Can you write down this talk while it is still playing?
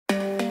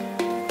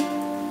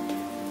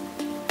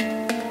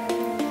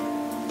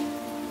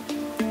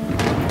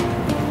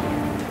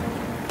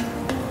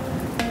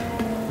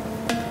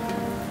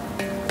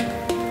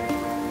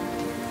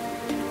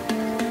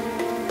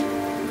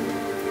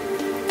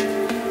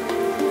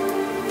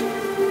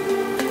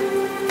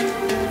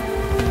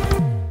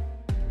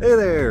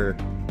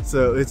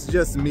So it's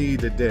just me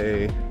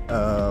today.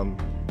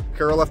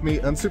 Carol left me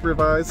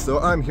unsupervised, so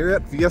I'm here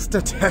at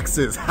Fiesta,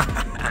 Texas.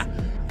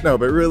 No,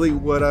 but really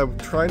what I'm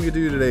trying to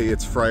do today,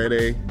 it's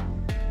Friday.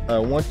 I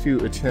want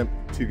to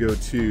attempt to go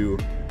to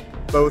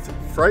both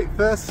Fright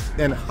Fest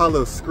and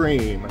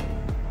Howl-O-Scream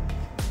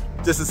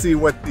just to see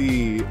what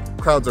the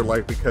crowds are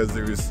like, because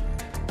there's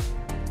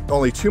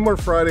only 2 more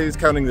Fridays,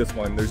 counting this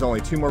one. There's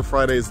only 2 more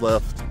Fridays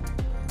left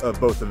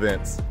of both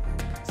events.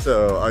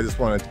 So I just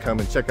wanted to come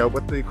and check out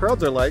what the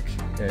crowds are like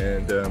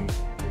and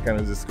kind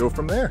of just go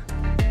from there.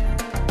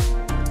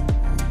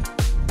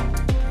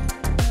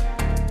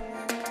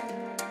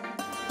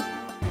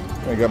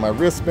 I got my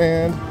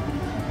wristband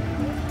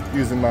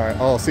using my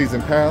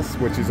all-season pass,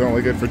 which is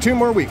only good for 2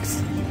 more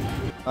weeks.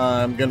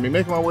 I'm gonna be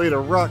making my way to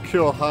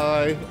Rockkill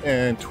High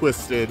and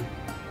Twisted.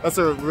 That's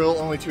the real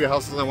only 2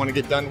 houses I want to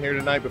get done here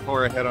tonight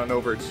before I head on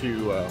over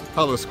to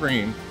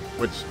Howl-O-Scream,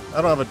 which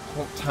I don't have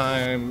a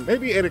time.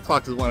 Maybe 8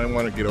 o'clock is when I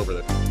want to get over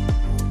there.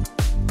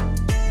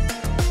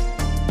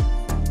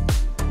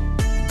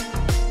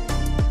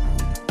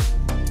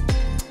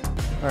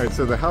 Alright,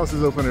 so the house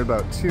is open in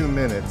about 2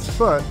 minutes,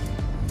 but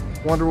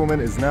Wonder Woman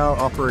is now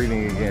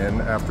operating again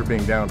after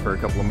being down for a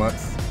couple of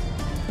months.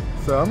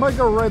 So I might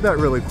go ride that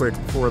really quick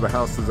before the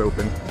house is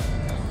open.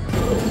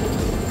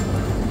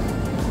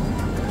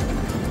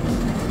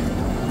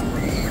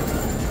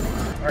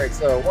 Alright,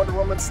 so Wonder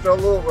Woman's still a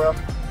little rough.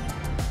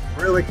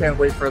 Really can't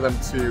wait for them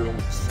to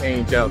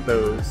change out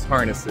those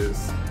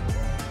harnesses,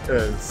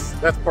 because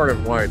that's part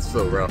of why it's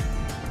so rough.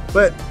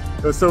 But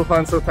it was so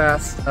fun so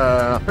fast.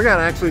 I forgot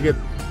to actually get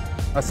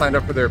signed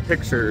up for their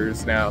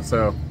pictures now,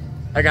 so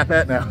I got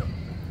that now.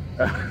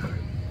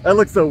 That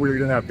looks so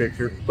weird in that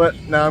picture. But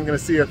now I'm gonna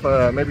see if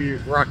maybe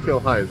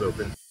Rockkill High is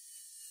open.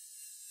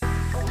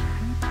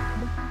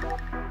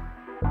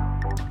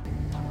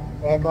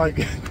 Oh my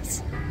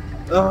goodness.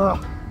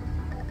 Oh,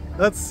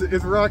 it's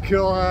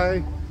Rockkill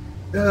High.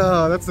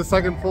 Oh, that's the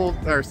second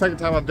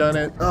time I've done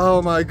it.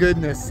 Oh my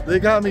goodness. They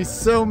got me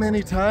so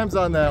many times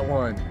on that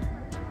one.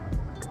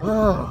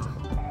 Oh.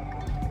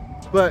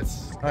 But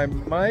I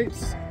might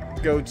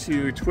go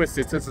to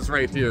Twisted since it's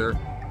right here.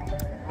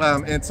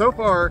 And so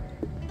far,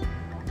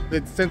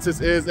 since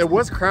it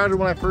was crowded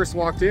when I first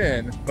walked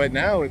in, but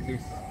now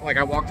it's like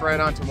I walked right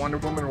onto Wonder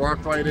Woman,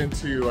 walked right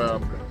into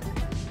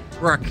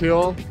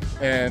Rockkill,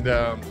 and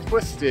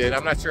Twisted.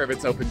 I'm not sure if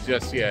it's open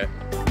just yet.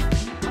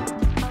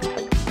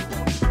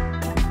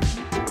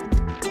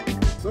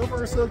 So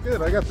far so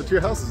good. I got the 2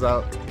 houses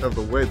out of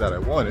the way that I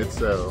wanted,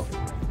 so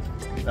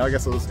now I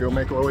guess I'll just go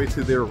make my way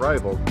to their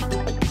rival.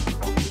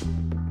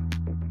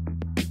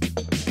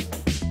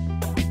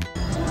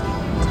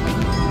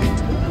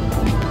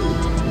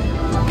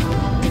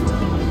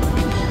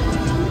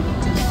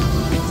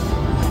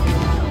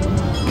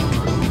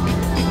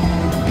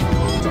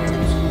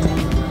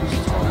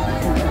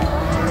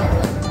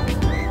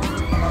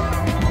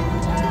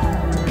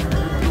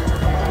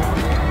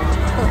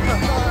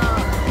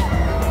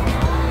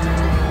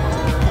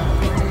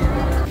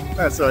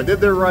 So I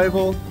did their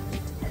rival.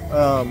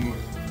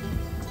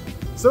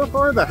 So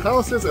far the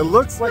houses, it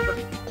looks like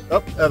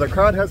the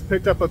crowd has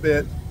picked up a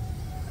bit.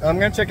 I'm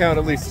gonna check out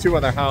at least 2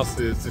 other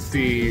houses to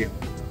see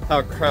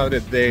how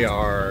crowded they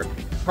are.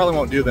 Probably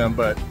won't do them,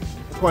 but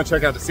just want to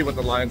check out to see what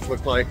the lines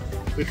look like,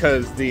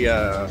 because the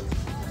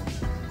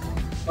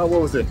what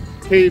was it?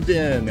 Caved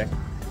In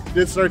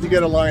did start to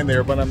get a line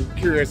there, but I'm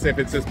curious if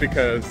it's just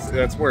because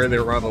that's where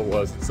their rival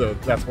was, so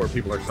that's where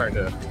people are starting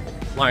to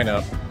line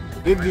up.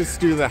 Did just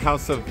do the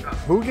House of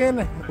Hoogan?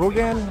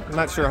 I'm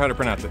not sure how to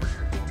pronounce it.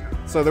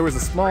 So there was a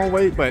small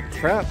wait, but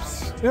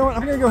traps. You know what?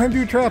 I'm gonna go ahead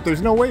and do trap.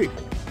 There's no wait.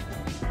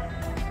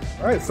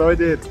 All right, so I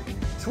did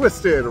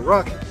Twisted,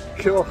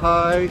 Rockkill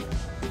High,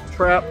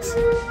 Trapped,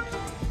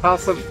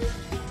 House of.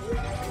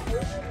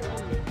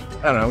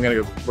 I don't know. I'm gonna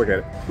go look at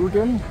it.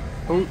 Hoogan?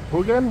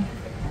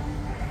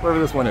 Whatever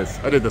this one is.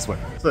 I did this one.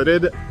 So I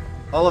did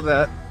all of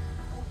that.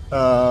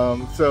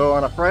 So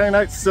on a Friday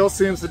night, still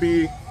seems to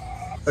be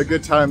a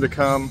good time to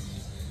come.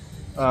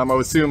 I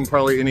would assume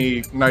probably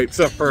any night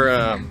except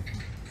for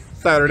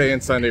Saturday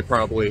and Sunday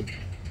probably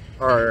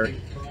are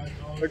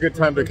a good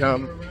time to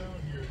come.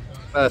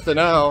 So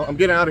now I'm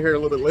getting out of here a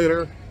little bit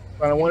later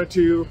than I wanted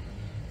to.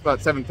 It's about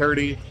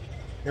 7:30. I'm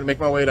gonna make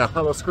my way to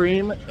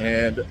Howl-O-Scream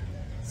and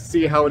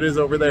see how it is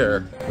over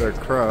there. The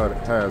crowd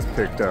has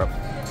picked up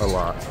a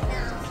lot.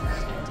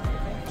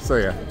 So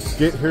yeah,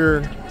 get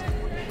here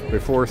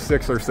before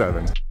 6 or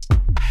 7.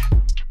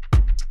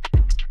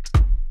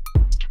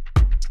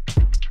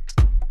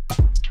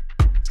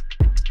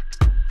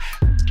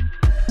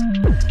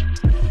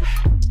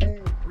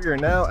 We are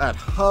now at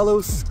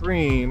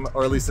Howl-O-Scream,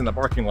 or at least in the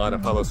parking lot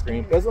of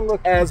Howl-O-Scream. Doesn't look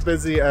as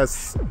busy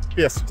as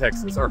Fiesta,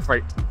 Texas, or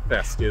Fright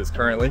Fest is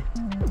currently.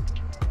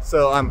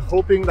 So I'm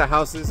hoping the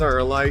houses are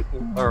a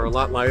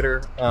lot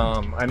lighter.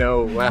 I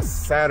know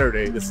last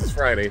Saturday, this is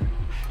Friday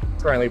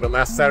currently, but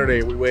last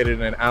Saturday we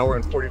waited an hour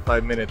and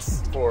 45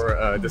 minutes for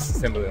a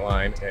disassembly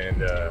line,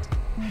 and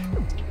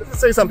let's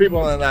say some people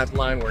on that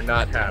line were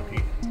not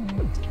happy.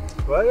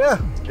 But yeah,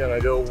 gonna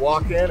go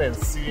walk in and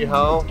see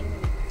how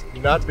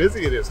not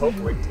busy it is,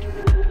 hopefully.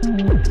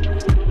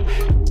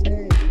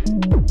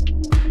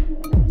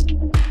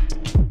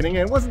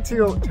 It wasn't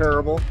too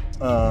terrible.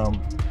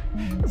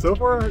 So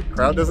far,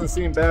 crowd doesn't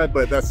seem bad,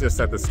 but that's just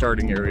at the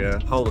starting area.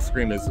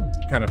 Howl-O-Scream is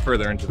kind of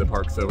further into the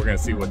park, so we're gonna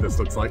see what this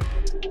looks like.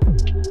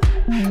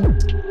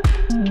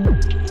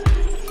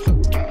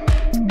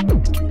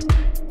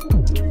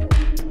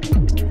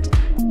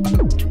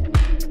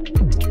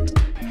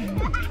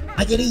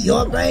 I can eat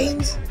your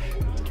brains?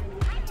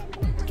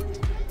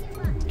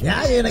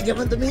 Yeah, you're gonna give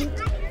them to me?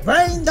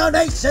 Brain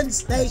donation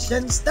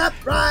station, step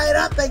right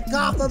up and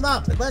cough them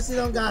up. Unless you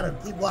don't got them,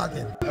 keep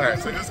walking. Alright,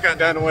 so I just got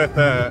done with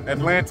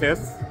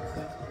Atlantis.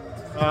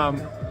 I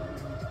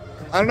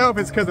don't know if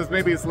it's because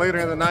maybe it's later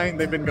in the night and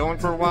they've been going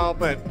for a while,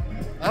 but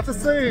I have to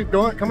say,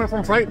 coming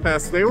from Fright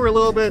Fest, they were a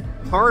little bit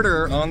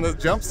harder on the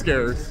jump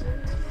scares.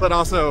 But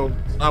also,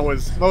 I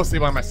was mostly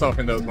by myself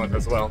in those ones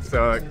as well,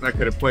 so I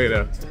could have played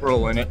a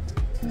role in it.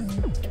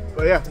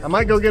 But yeah, I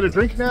might go get a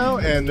drink now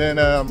and then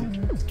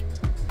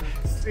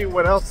see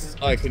what else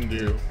I can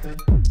do.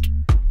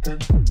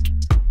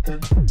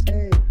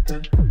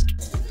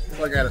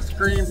 So I got a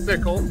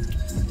Screamcicle,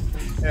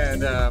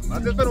 and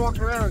I've just been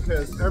walking around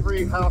because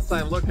every house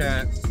I look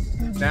at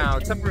now,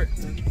 except for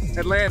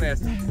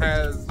Atlantis,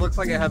 looks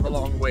like it has a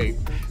long wait.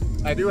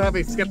 I do have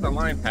a skip the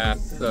line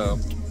pass, so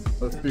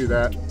let's do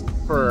that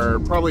for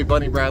probably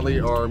Bunny Bradley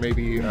or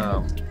maybe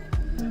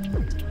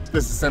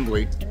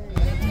Disassembly.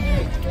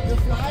 The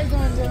flies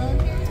on done.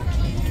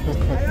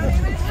 I don't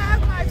even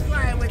have my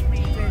fly with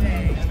me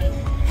today.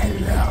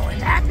 Hello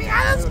and happy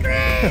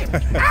Howl-O-Scream!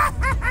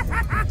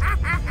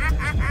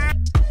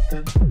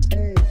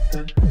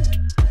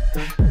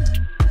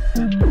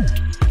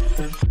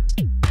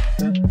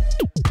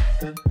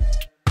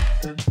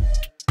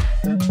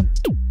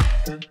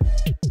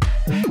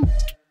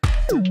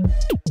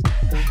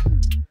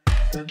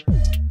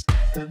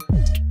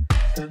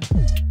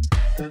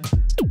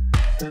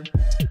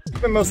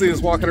 Been mostly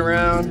just walking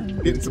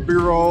around, getting some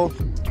B-roll.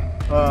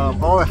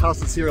 All the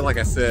houses here, like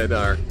I said,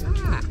 are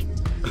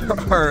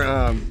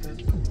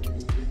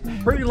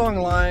pretty long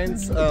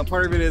lines.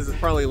 Part of it is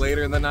probably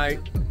later in the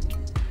night.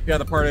 The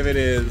other part of it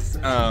is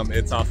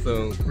it's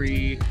also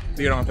free.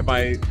 You don't have to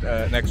buy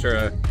an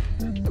extra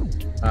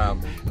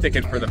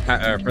ticket for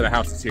the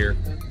houses here.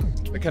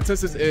 The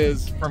consensus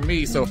is, for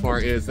me so far,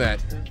 is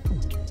that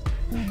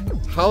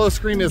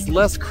Howl-O-Scream is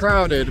less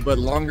crowded but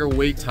longer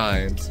wait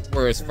times,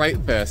 whereas Fright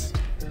Fest,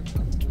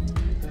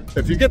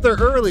 if you get there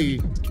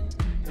early,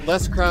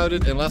 less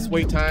crowded and less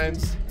wait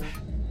times.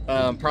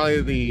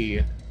 Probably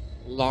the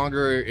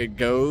longer it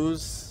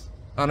goes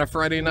on a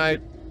Friday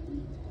night,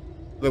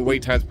 the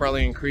wait times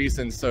probably increase,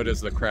 and so does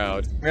the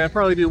crowd. I'm gonna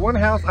probably do one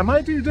house. I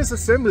might do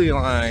Disassembly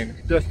line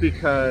just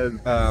because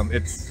I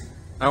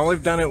only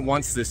have done it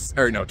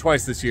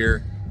twice this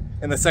year,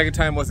 and the second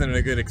time wasn't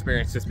a good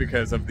experience just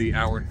because of the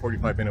hour and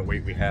 45-minute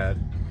wait we had.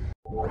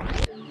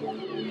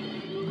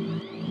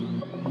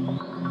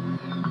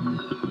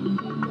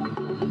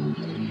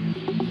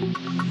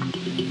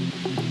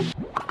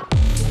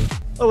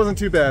 That wasn't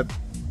too bad.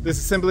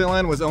 Disassembly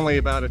line was only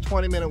about a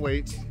 20-minute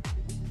wait.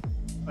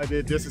 I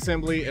did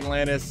Disassembly,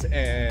 Atlantis,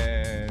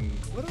 and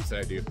what else did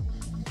I do?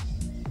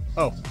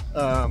 Oh,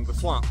 the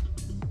swamp.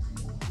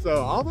 So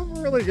all of them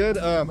were really good.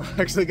 I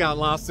actually got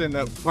lost in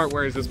the part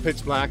where it's just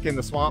pitch black in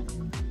the swamp.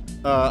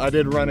 I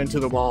did run into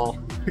the wall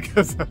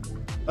because I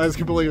just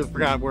completely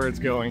forgot where it's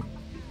going.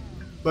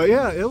 But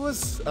yeah,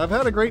 I've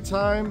had a great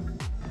time.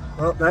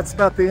 Well, that's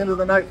about the end of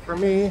the night for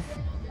me.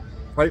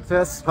 Fright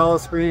Fest,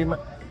 Howl-O-Scream,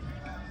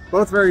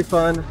 both very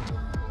fun.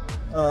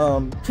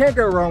 Can't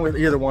go wrong with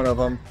either one of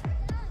them.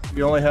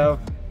 You only have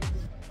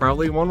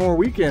probably one more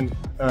weekend.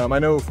 I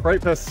know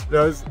Fright Fest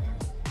does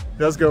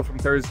go from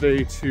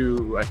Thursday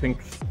to, I think,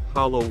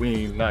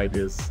 Halloween night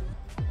is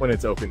when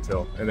it's open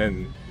till, and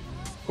then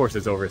of course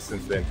it's over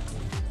since then.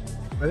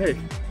 But hey,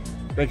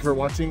 thank you for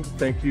watching.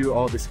 Thank you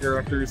all the scare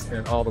actors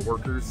and all the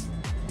workers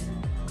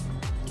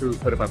who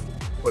put up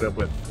with a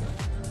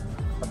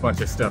bunch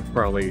of stuff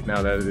probably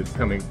now that it's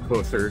coming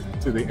closer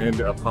to the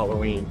end of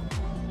Halloween.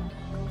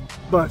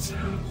 But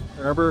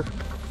remember,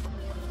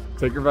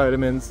 take your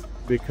vitamins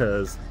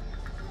because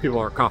people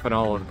are coughing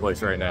all over the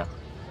place right now.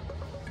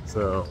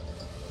 So,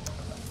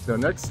 till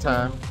next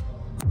time.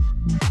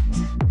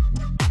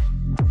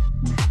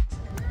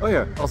 Oh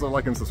yeah, also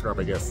like and subscribe,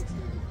 I guess.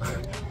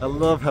 I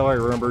love how I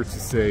remember to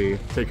say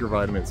take your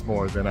vitamins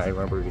more than I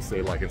remember to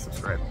say like and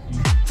subscribe.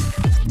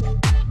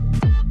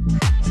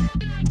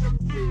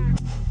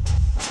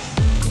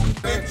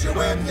 Bitch, you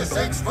when you're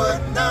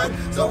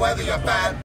 6'9", so whether you're fat